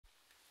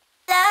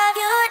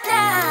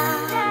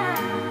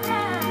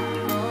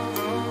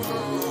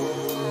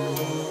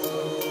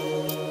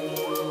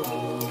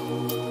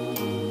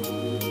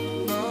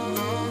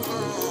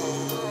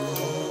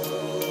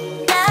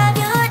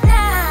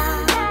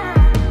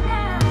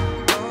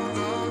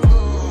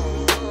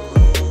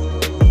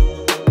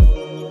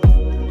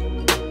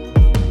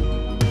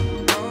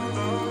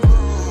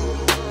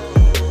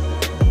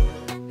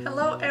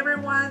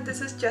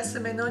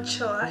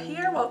Ochoa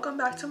here. Welcome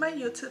back to my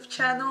YouTube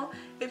channel.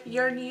 If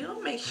you're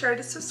new, make sure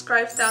to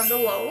subscribe down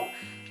below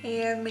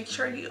and make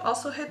sure you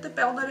also hit the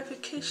bell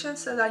notification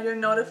so that you're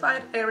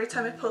notified every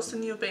time I post a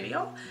new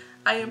video.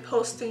 I am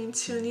posting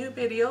 2 new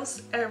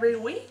videos every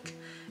week.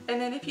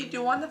 And then if you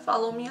do want to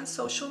follow me on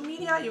social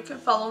media, you can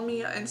follow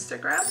me on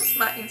Instagram.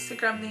 My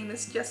Instagram name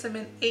is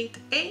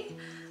Jessamine8A.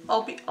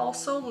 I'll be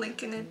also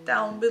linking it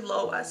down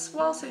below as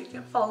well so you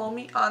can follow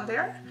me on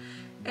there.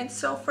 And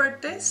so for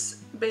this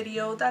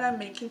video that I'm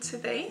making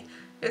today,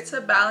 it's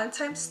a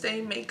Valentine's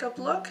Day makeup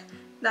look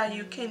that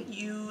you can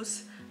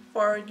use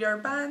for your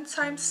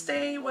Valentine's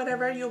Day,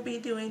 whatever you'll be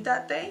doing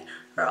that day,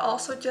 or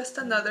also just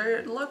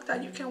another look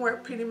that you can wear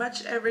pretty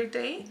much every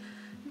day.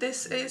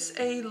 This is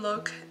a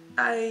look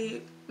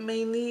I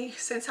mainly,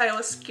 since I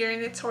was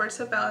gearing it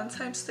towards a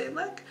Valentine's Day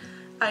look,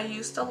 I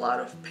used a lot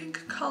of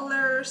pink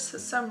colors,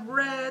 some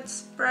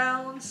reds,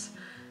 browns.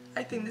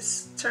 I think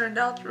this turned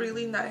out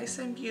really nice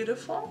and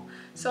beautiful.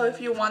 So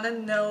if you want to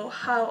know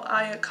how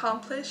I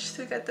accomplished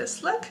to get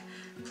this look,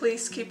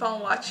 please keep on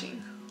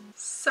watching.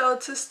 So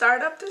to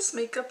start up this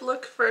makeup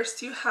look,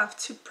 first you have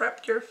to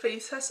prep your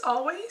face as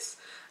always.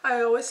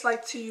 I always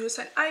like to use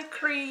an eye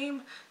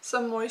cream,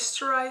 some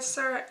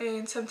moisturizer,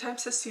 and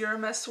sometimes a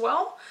serum as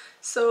well.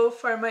 So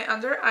for my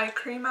under eye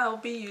cream, I'll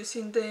be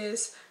using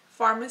this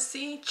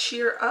Pharmacy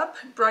Cheer Up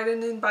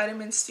Brightening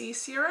Vitamin C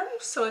Serum.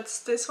 So it's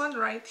this one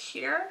right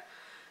here.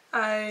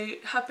 I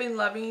have been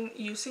loving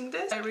using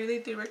this. I really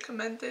do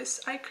recommend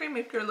this eye cream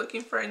if you're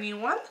looking for a new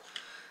one.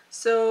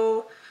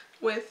 So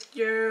with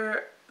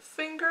your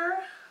finger,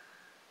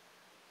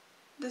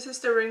 this is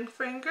the ring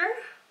finger,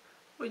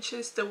 which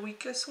is the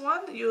weakest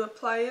one. You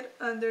apply it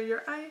under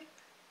your eye.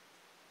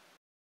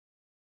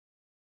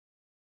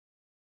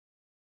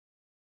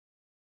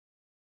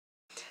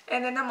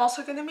 And then I'm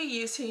also going to be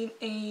using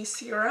a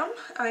serum.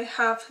 I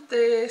have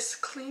this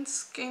Clean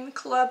Skin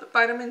Club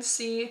Vitamin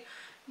C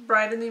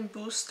Brightening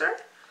Booster.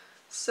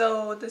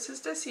 So this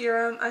is the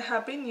serum. I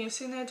have been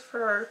using it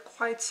for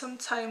quite some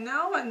time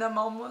now and I'm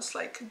almost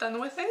like done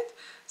with it.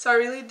 So I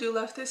really do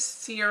love this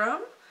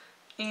serum.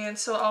 And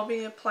so I'll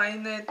be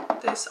applying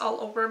this all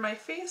over my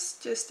face.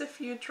 Just a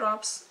few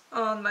drops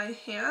on my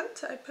hand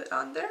I put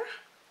on there.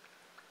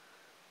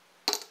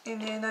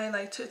 And then I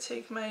like to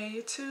take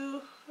my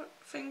 2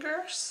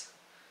 fingers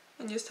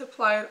and just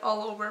apply it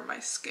all over my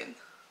skin.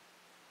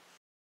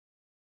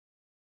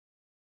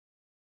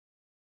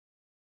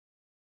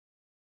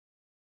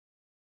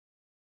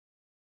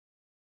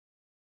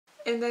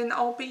 And then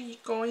I'll be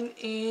going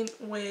in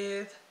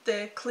with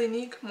the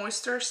Clinique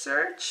Moisture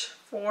Surge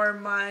for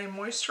my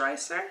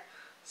moisturizer.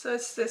 So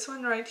it's this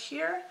one right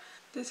here.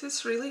 This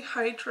is really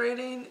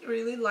hydrating,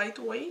 really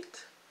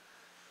lightweight.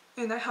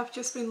 And I have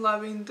just been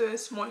loving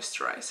this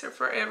moisturizer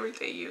for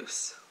everyday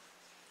use.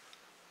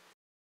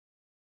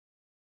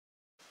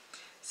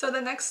 So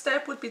the next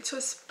step would be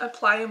to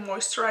apply a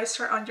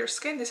moisturizer on your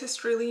skin. This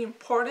is really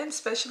important,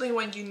 especially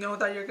when you know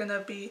that you're gonna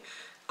be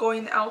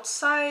going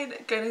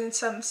outside, getting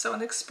some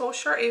sun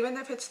exposure, even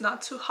if it's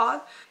not too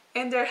hot.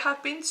 And there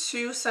have been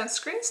 2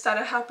 sunscreens that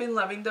I have been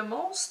loving the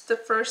most. The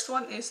first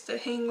one is the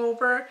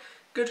Hangover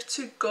Good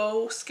to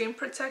Go Skin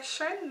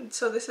Protection.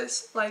 So this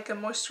is like a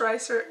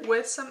moisturizer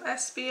with some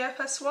SPF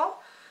as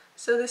well.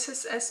 So this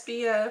is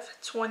SPF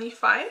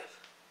 25.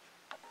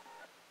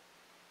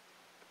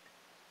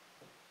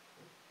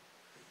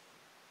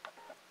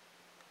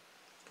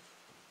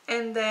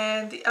 And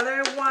then the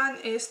other one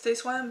is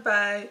this one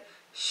by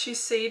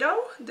Shiseido.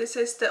 This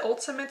is the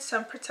Ultimate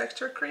Sun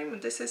Protector Cream.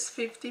 This is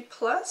 50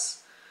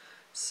 plus.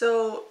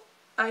 So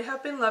I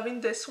have been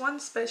loving this one,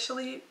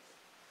 especially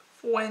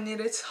when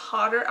it is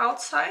hotter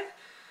outside,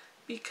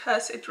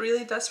 because it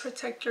really does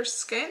protect your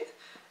skin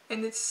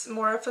and it's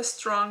more of a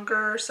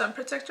stronger sun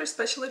protector,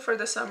 especially for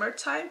the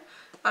summertime.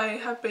 I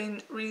have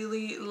been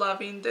really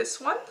loving this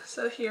one.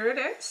 So here it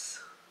is.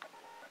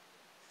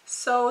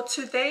 So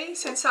today,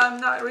 since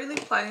I'm not really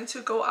planning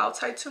to go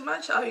outside too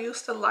much, I'll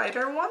use the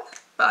lighter one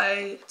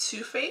by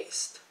Too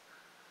Faced.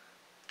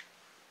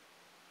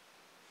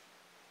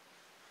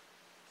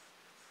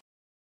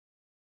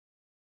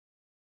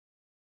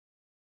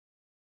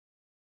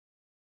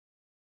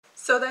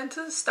 So then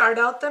to start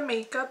out the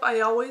makeup, I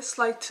always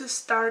like to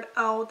start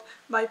out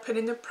by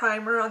putting a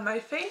primer on my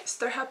face.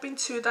 There have been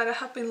 2 that I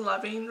have been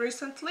loving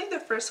recently. The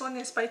first one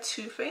is by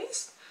Too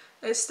Faced.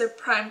 It's the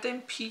Primed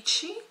and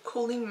Peachy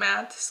Cooling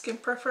Matte Skin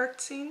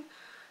Perfecting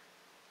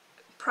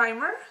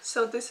Primer.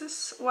 So this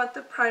is what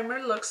the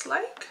primer looks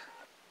like.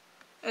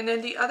 And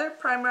then the other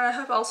primer I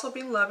have also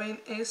been loving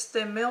is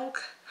the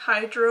Milk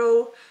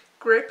Hydro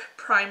Grip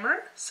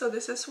Primer. So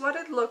this is what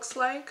it looks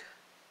like.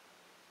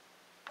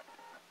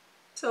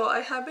 So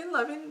I have been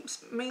loving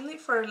mainly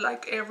for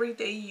like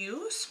everyday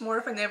use, more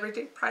of an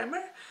everyday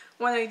primer.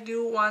 When I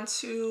do want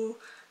to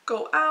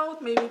go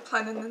out, maybe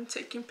planning on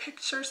taking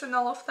pictures and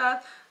all of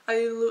that,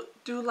 I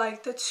do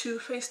like the Too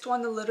Faced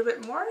one a little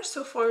bit more.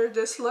 So for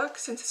this look,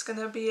 since it's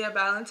gonna be a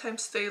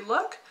Valentine's Day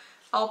look,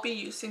 I'll be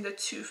using the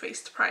Too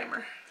Faced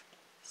primer.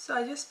 So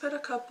I just put a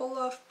couple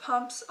of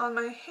pumps on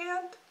my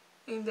hand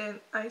and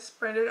then I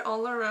spread it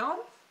all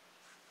around.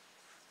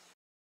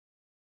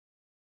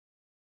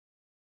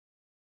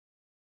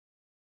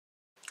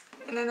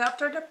 And then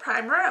after the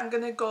primer, I'm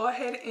going to go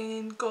ahead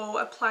and go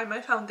apply my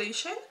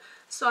foundation.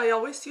 So I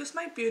always use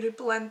my beauty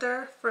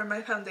blender for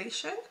my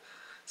foundation.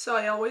 So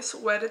I always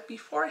wet it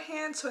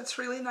beforehand so it's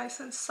really nice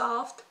and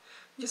soft.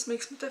 It just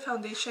makes the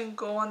foundation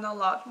go on a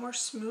lot more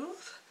smooth.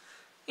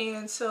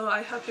 And so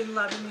I have been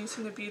loving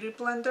using the beauty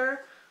blender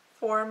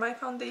for my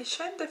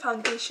foundation. The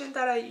foundation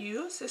that I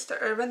use is the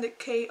Urban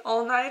Decay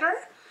All Nighter.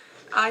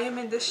 I am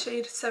in the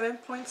shade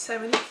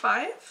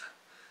 7.75.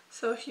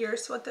 So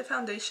here's what the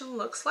foundation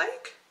looks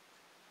like.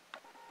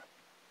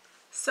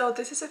 So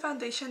this is a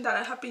foundation that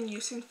I have been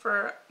using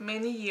for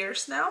many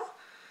years now,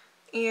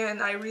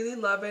 and I really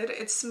love it.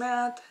 It's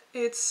matte,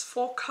 it's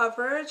full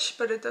coverage,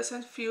 but it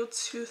doesn't feel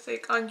too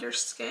thick on your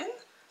skin.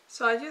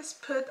 So I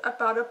just put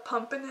about a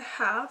pump and a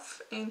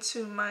half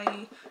into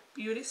my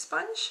beauty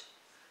sponge,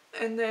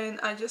 and then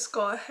I just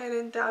go ahead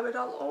and dab it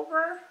all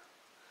over,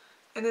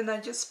 and then I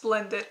just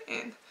blend it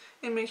in.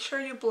 And make sure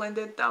you blend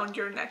it down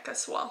your neck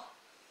as well.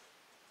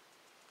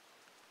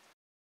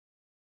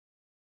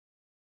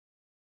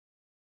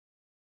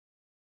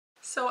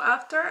 So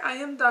after I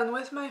am done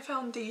with my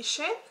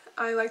foundation,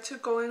 I like to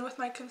go in with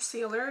my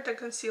concealer. The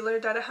concealer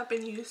that I have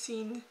been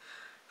using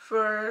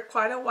for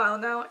quite a while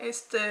now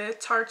is the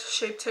Tarte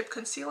Shape Tape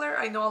Concealer.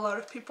 I know a lot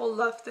of people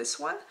love this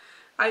one.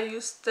 I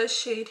use the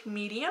shade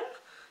Medium.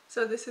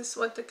 So this is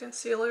what the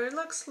concealer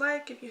looks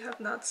like if you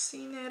have not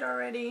seen it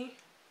already.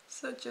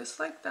 So just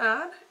like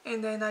that,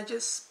 and then I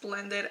just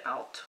blend it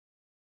out.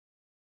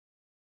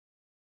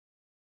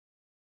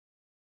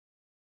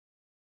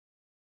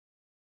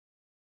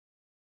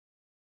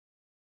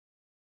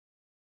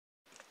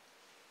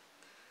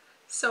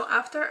 So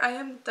after I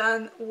am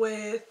done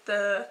with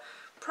the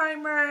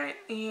primer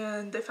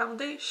and the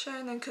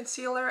foundation and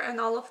concealer and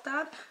all of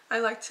that, I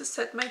like to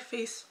set my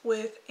face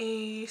with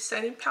a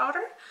setting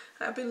powder.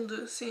 I've been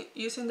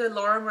using the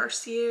Laura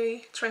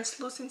Mercier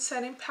translucent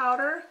setting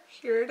powder.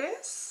 Here it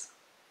is.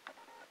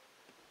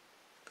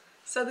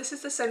 So this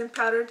is the setting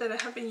powder that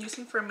I have been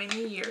using for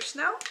many years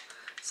now.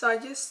 So I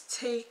just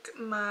take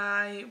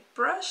my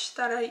brush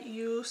that I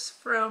use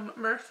from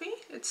Murphy.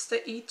 It's the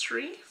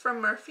E3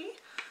 from Murphy.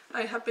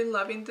 I have been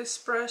loving this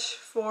brush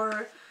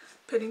for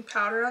putting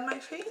powder on my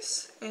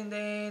face, and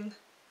then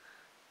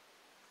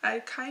I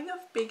kind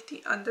of bake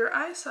the under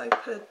eye, so I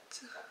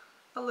put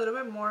a little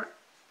bit more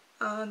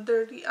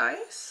under the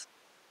eyes,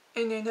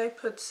 and then I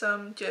put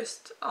some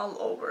just all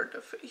over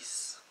the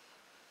face.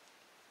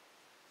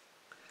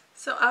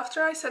 So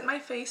after I set my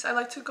face, I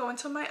like to go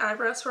into my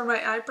eyebrows. For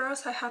my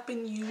eyebrows, I have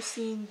been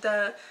using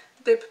the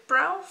Dip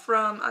Brow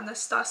from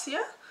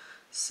Anastasia.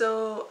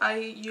 So I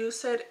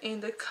use it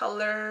in the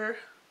color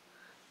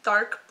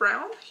dark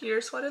brown.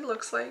 Here's what it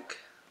looks like.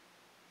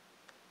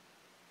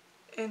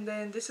 And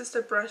then this is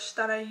the brush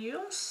that I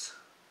use.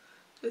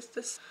 Just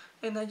this,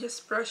 and I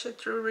just brush it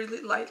through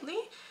really lightly.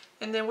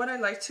 And then what I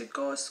like to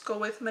go is go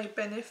with my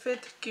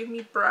Benefit Give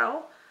Me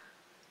Brow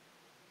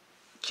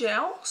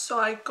gel. So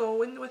I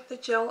go in with the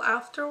gel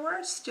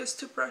afterwards just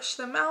to brush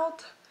them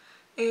out.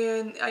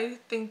 And I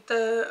think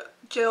the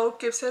gel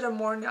gives it a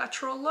more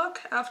natural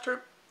look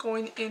after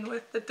going in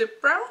with the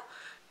dip brow.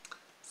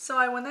 So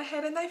I went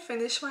ahead and I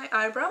finished my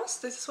eyebrows.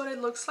 This is what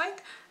it looks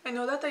like. I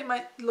know that they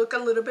might look a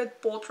little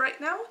bit bold right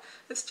now.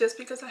 It's just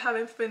because I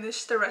haven't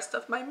finished the rest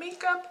of my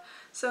makeup.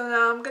 So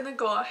now I'm gonna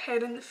go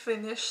ahead and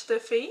finish the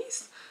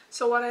face.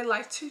 So what I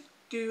like to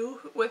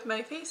do with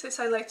my face is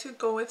I like to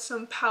go with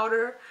some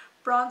powder,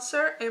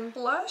 bronzer, and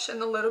blush,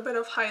 and a little bit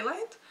of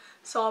highlight.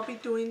 So I'll be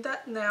doing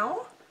that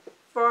now.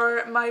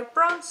 For my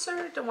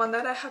bronzer, the one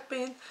that I have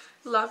been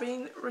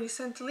loving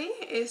recently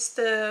is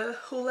the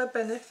Hoola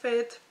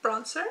Benefit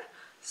bronzer.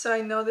 So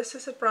I know this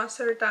is a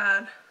bronzer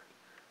that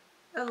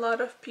a lot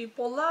of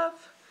people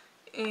love,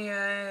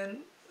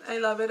 and I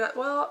love it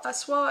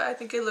as well. I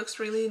think it looks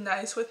really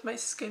nice with my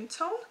skin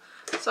tone.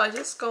 So I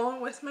just go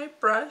in with my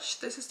brush.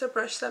 This is the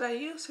brush that I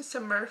use. It's a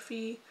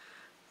Murphy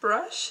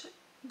brush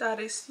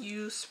that is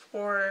used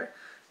for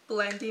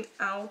blending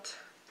out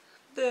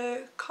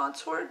the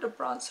contour, the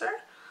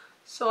bronzer.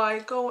 So I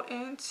go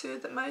into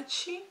my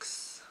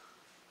cheeks,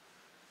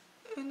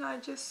 and I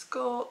just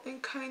go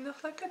in kind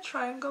of like a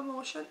triangle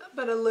motion,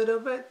 but a little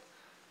bit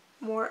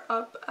more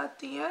up at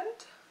the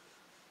end.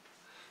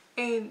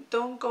 And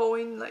don't go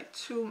in like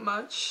too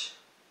much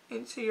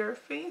into your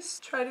face.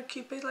 Try to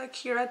keep it like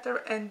here at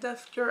the end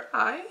of your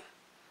eye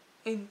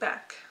and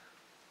back.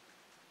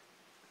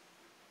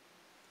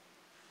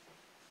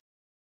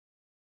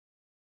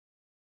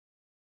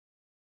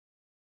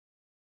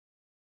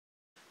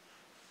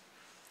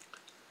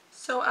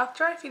 So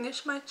after I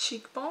finish my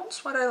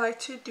cheekbones, what I like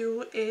to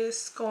do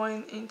is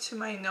going into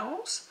my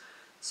nose.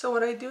 So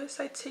what I do is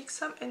I take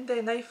some and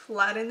then I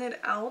flatten it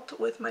out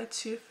with my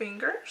two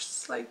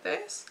fingers like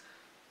this.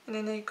 And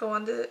then I go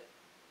on the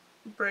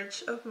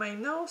bridge of my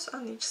nose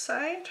on each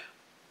side.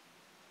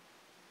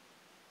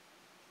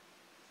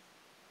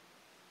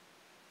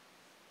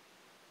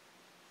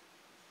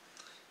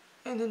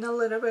 And then a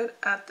little bit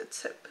at the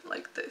tip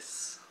like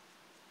this.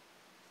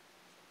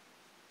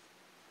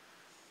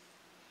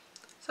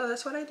 So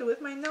that's what I do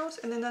with my nose,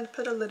 and then I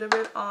put a little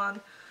bit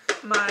on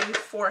my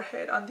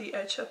forehead, on the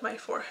edge of my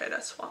forehead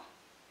as well.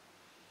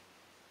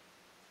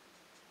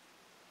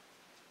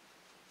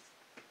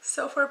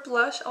 So for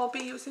blush, I'll be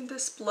using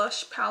this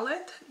blush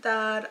palette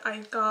that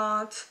I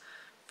got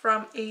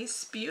from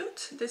Ace Beauty.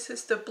 This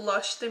is the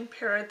Blushed in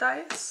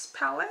Paradise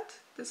palette.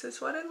 This is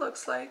what it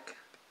looks like.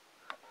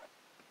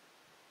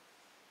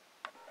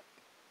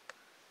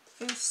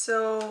 And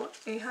so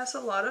it has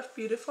a lot of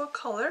beautiful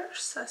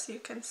colors, as you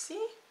can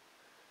see.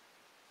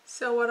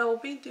 So what I'll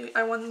be doing,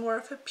 I want more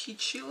of a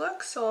peachy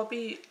look, so I'll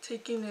be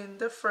taking in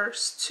the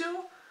first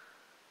two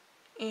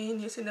and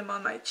using them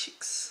on my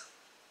cheeks.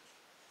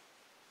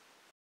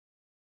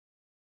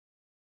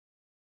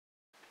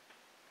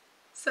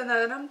 So now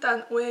that I'm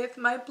done with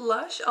my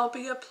blush, I'll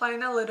be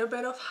applying a little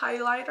bit of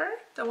highlighter.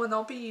 The one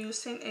I'll be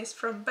using is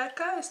from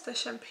Becca. It's the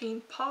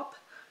Champagne Pop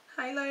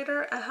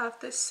highlighter. I have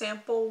this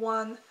sample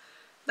one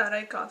that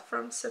I got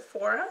from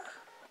Sephora.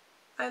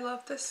 I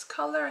love this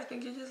color. I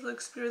think it just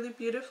looks really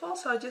beautiful.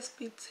 So I'll just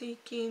be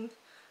taking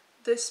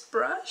this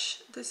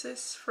brush. This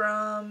is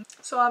from,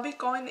 so I'll be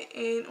going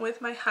in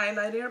with my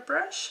highlighter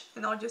brush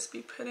and I'll just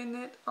be putting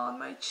it on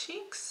my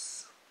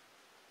cheeks.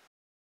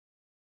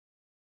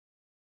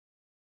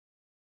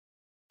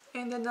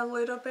 And then a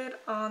little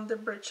bit on the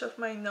bridge of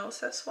my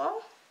nose as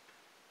well.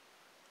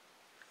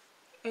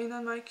 And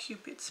on my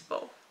Cupid's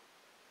bow.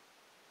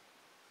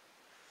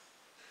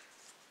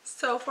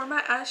 So for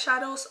my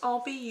eyeshadows,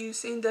 I'll be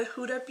using the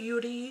Huda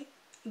Beauty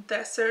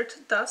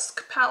Desert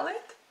Dusk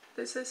palette.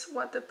 This is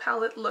what the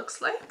palette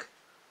looks like.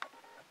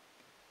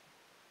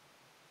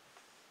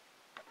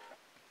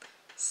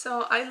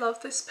 So I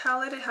love this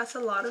palette. It has a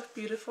lot of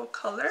beautiful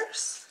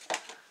colors.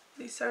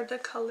 These are the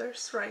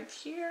colors right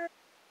here.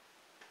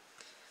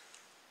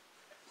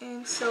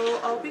 And so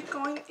I'll be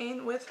going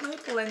in with my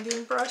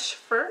blending brush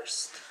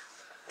first.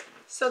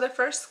 So the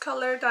first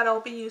color that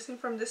I'll be using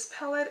from this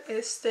palette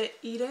is the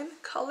Eden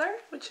color,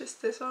 which is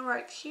this one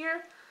right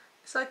here.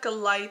 It's like a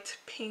light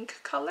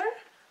pink color.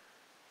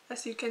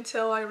 As you can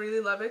tell, I really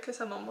love it because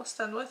I'm almost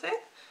done with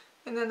it.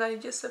 And then I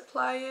just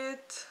apply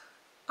it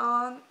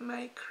on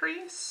my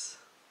crease.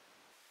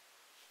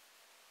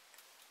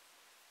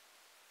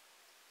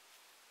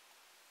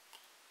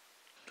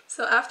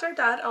 So after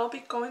that, I'll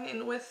be going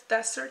in with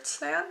Desert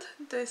Sand,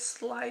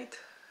 this light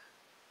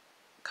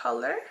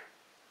color.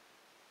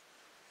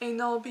 And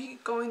I'll be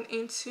going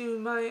into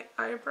my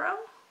eyebrow,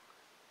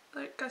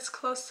 like as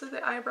close to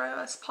the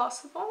eyebrow as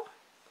possible.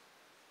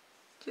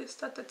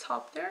 Just at the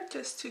top there,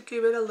 just to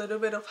give it a little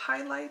bit of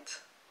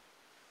highlight.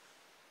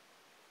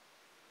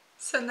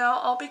 So now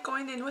I'll be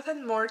going in with a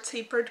more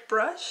tapered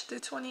brush, the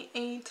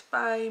 28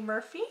 by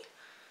Murphy.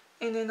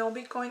 And then I'll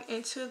be going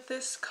into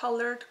this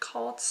color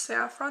called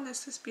Saffron.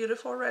 It's this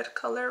beautiful red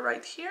color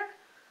right here.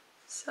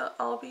 So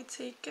I'll be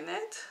taking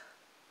it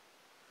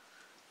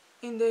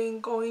and then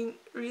going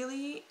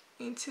really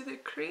into the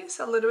crease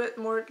a little bit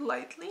more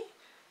lightly,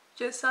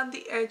 just on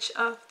the edge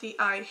of the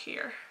eye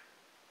here.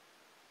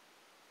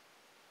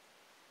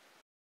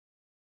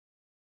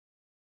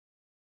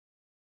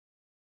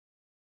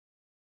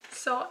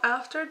 So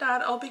after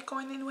that, I'll be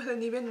going in with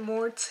an even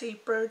more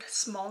tapered,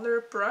 smaller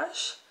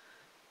brush.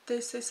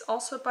 This is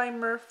also by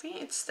Murphy.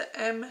 It's the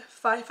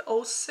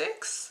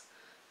M506.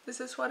 This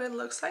is what it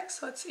looks like,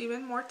 so it's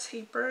even more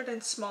tapered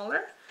and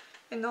smaller.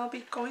 And I'll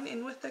be going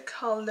in with the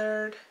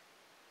colored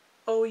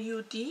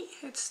OUD.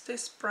 It's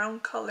this brown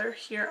color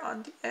here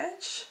on the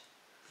edge.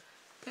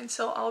 And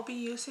so I'll be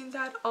using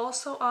that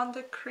also on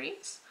the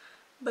crease,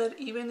 but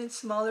even in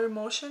smaller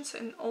motions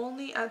and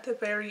only at the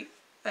very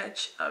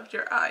edge of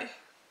your eye.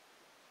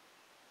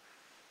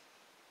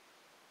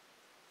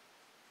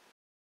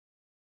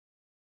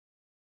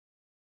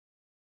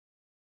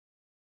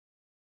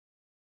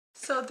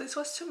 So this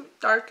was to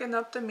darken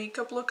up the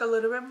makeup look a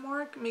little bit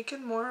more, make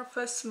it more of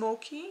a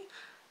smoky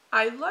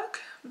eye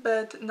look,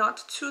 but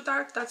not too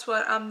dark. That's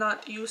why I'm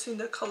not using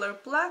the color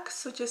black,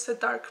 so just a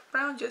dark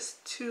brown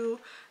just to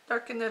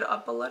darken it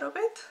up a little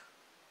bit.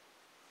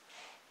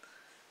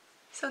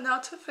 So now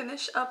to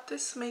finish up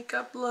this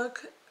makeup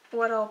look,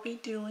 what I'll be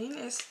doing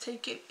is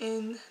taking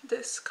in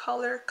this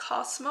color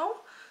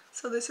Cosmo.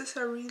 So this is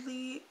a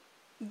really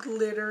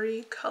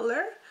glittery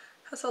color.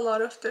 Has a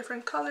lot of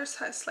different colors,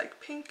 has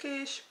like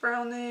pinkish,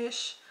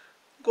 brownish,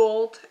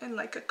 gold, and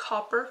like a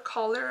copper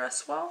color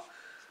as well.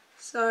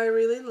 So I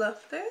really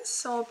love this.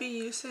 So I'll be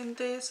using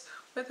this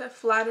with a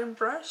flattened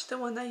brush, the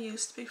one I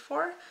used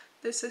before.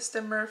 This is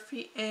the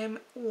Murphy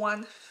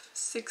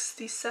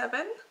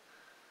M167.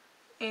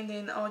 And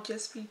then I'll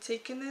just be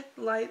taking it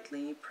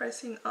lightly,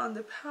 pressing on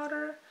the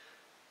powder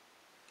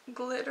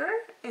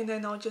glitter, and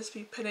then I'll just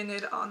be putting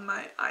it on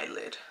my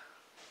eyelid.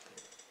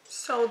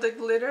 So the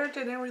glitter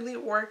didn't really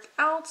work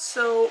out,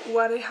 so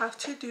what I have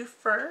to do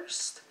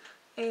first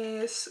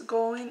is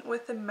go in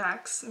with the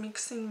MAC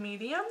mixing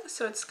medium.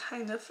 So it's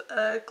kind of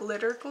a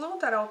glitter glue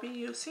that I'll be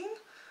using.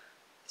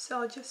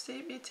 So I'll just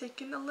be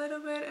taking a little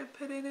bit and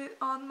putting it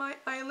on my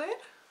eyelid.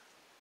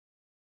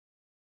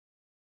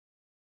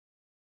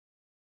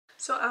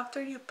 So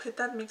after you put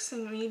that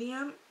mixing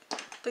medium,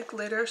 the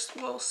glitters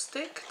will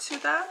stick to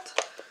that.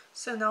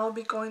 So now I'll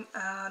be going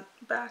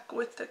back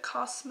with the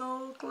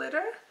Cosmo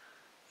glitter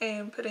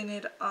and putting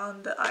it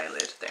on the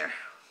eyelid there.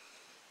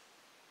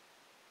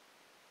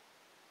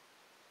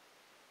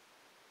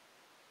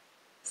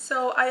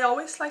 So I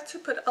always like to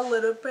put a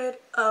little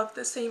bit of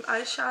the same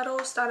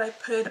eyeshadows that I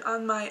put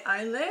on my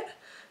eyelid,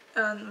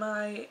 on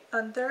my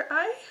under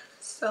eye,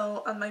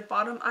 so on my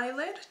bottom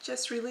eyelid,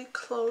 just really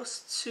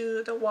close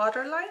to the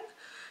waterline.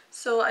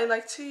 So I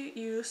like to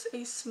use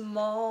a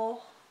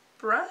small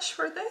brush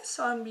for this,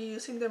 so I'm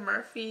using the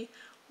Morphe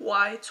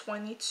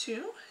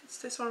Y22. It's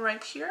this one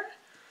right here.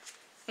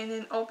 And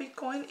then I'll be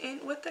going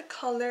in with the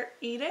color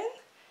Eden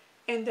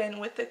and then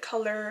with the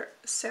color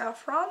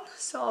Saffron,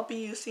 so I'll be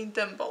using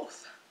them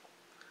both.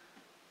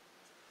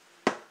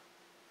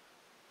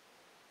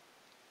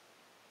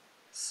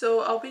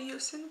 So I'll be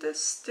using this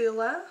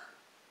Stila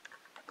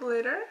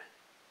glitter,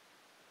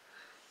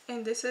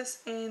 and this is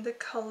in the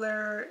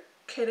color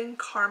Kitten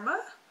Karma.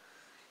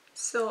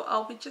 So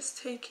I'll be just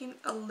taking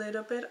a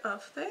little bit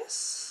of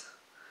this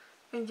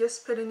and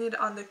just putting it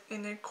on the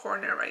inner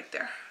corner right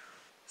there.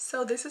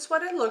 So this is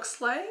what it looks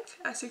like.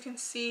 As you can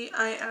see,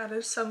 I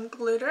added some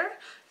glitter.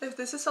 If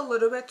this is a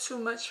little bit too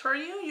much for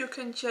you, you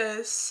can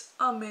just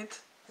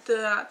omit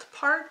that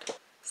part.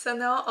 So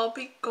now I'll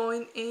be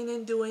going in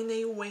and doing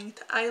a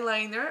winged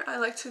eyeliner. I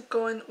like to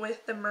go in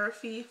with the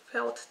Morphe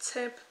Felt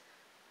Tip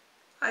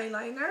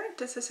eyeliner.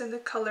 This is in the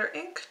color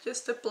Ink,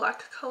 just the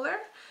black color.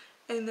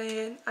 And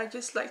then I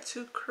just like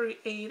to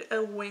create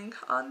a wing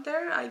on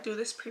there. I do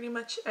this pretty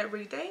much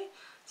every day,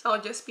 so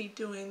I'll just be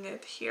doing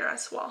it here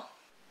as well.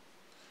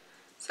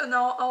 So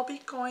now I'll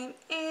be going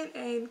in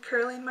and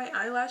curling my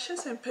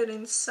eyelashes and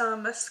putting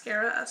some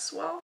mascara as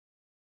well.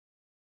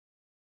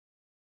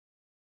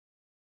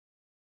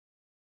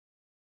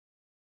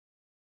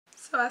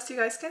 So as you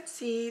guys can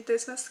see,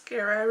 this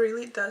mascara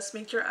really does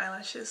make your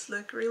eyelashes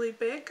look really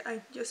big.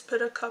 I just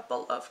put a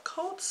couple of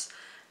coats.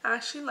 I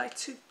actually like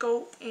to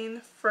go in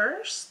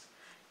first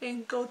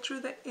and go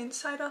through the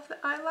inside of the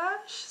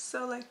eyelash,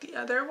 so like the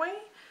other way,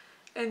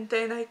 and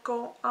then I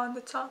go on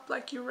the top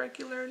like you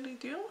regularly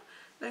do.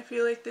 And I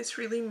feel like this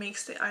really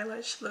makes the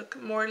eyelash look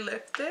more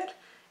lifted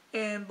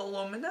and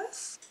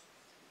voluminous.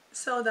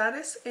 So that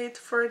is it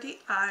for the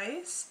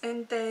eyes.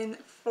 And then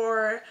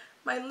for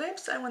my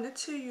lips, I wanted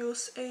to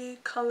use a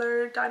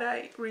color that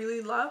I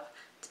really love.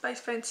 It's by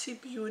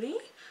Fenty Beauty.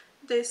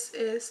 This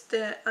is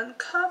the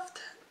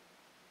Uncuffed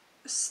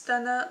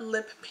Stunna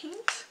Lip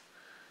Paint.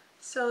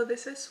 So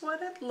this is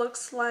what it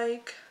looks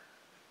like.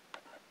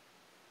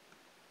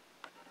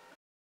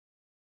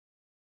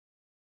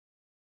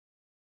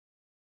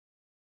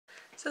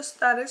 So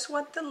that is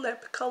what the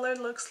lip color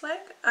looks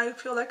like. I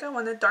feel like I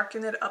want to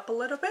darken it up a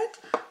little bit.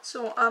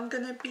 So I'm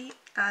going to be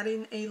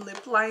adding a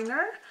lip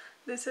liner.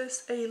 This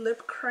is a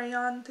lip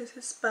crayon. This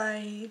is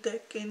by the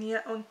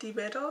Kenia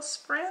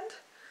Ontiveros brand.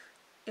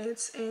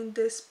 It's in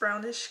this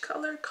brownish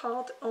color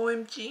called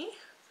OMG.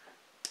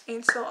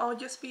 And so I'll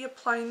just be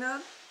applying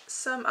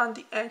some on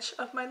the edge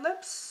of my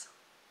lips.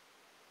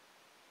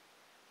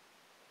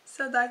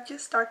 So that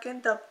just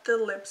darkened up the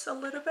lips a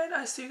little bit,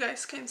 as you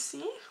guys can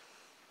see.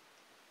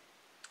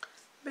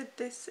 But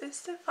this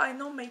is the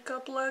final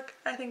makeup look.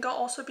 I think I'll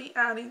also be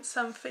adding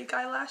some fake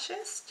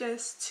eyelashes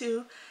just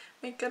to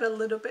make it a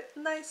little bit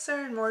nicer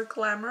and more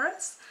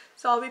glamorous.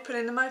 So I'll be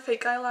putting in my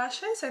fake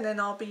eyelashes and then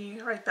I'll be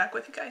right back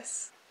with you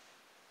guys.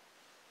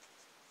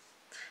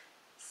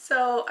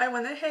 So I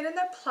went ahead and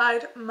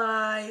applied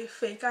my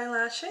fake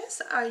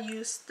eyelashes. I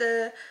used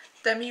the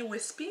Demi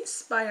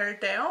Wispies by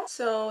Ardell.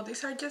 So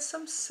these are just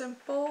some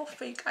simple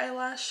fake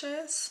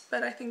eyelashes,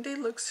 but I think they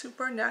look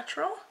super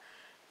natural.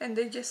 And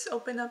they just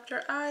open up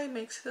your eye,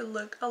 makes it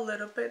look a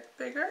little bit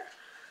bigger.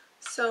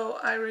 So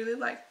I really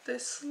like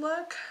this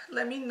look.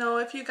 Let me know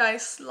if you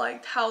guys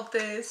liked how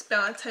this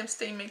Valentine's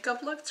Day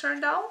makeup look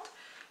turned out.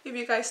 If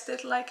you guys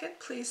did like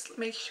it, please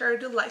make sure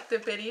to like the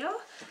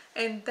video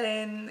and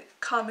then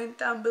comment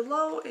down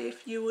below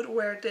if you would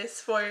wear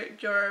this for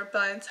your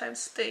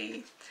Valentine's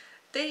Day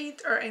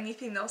date or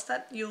anything else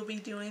that you'll be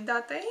doing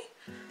that day.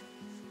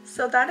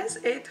 So that is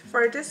it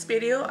for this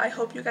video. I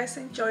hope you guys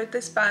enjoyed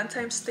this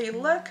Valentine's Day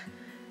look.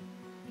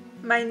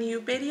 My new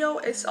video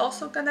is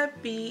also gonna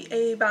be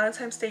a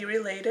Valentine's Day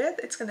related.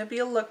 It's gonna be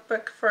a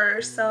lookbook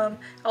for some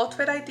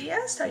outfit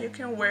ideas that you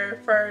can wear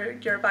for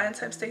your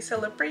Valentine's Day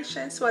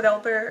celebrations,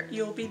 whatever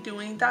you'll be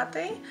doing that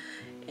day.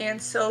 And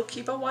so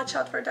keep a watch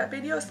out for that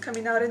video. It's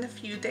coming out in a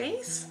few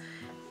days.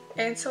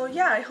 And so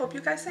yeah, I hope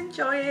you guys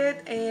enjoy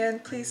it,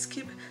 and please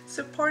keep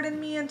supporting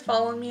me and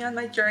following me on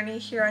my journey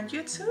here on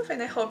YouTube,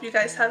 and I hope you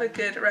guys have a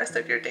good rest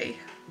of your day.